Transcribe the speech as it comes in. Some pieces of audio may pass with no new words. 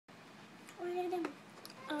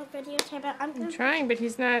videotape it. I'm trying, but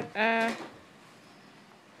he's not,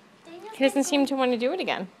 he doesn't seem to want to do it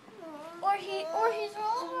again. Or he's rolling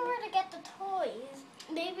over to get the toys.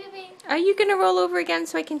 Maybe we... Are you going to roll over again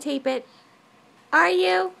so I can tape it? Are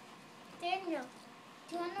you? Daniel,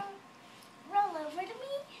 do you want to roll over to me?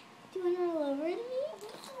 Do you want to roll over to me?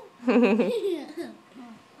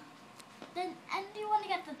 And do you want to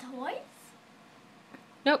get the toys?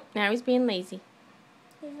 Nope, now he's being lazy.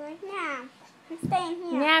 He's like, nah, I'm staying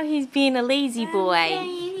here. Now he's being a lazy boy. I'm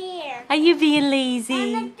staying here. Are you being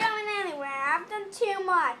lazy? I'm not going anywhere. I've done too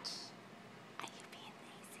much. Are you being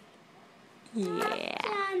lazy? Yeah.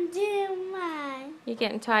 I've done too much. You're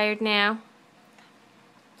getting tired now?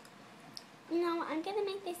 You know, I'm going to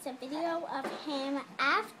make this a video of him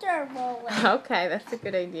after rolling. Okay, that's a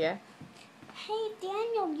good idea. Hey,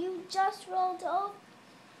 Daniel, you just rolled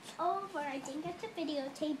over. I didn't get to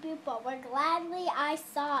videotape it, but we're gladly I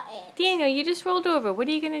saw it. Daniel, you just rolled over. What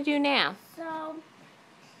are you going to do now? So,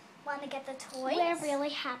 want to get the toys? We're really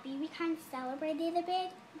happy. We kind of celebrated a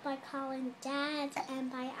bit by calling Dad,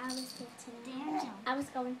 and by I was good to Daniel. I was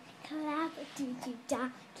going, clap, do-do-da,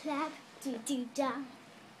 clap, do-do-da.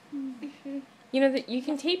 You know that you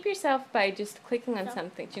can tape yourself by just clicking on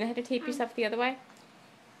something. Do you know how to tape yourself the other way?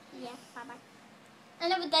 Yeah, bye-bye. I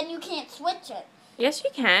know, but then you can't switch it. Yes, you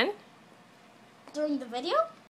can. During the video?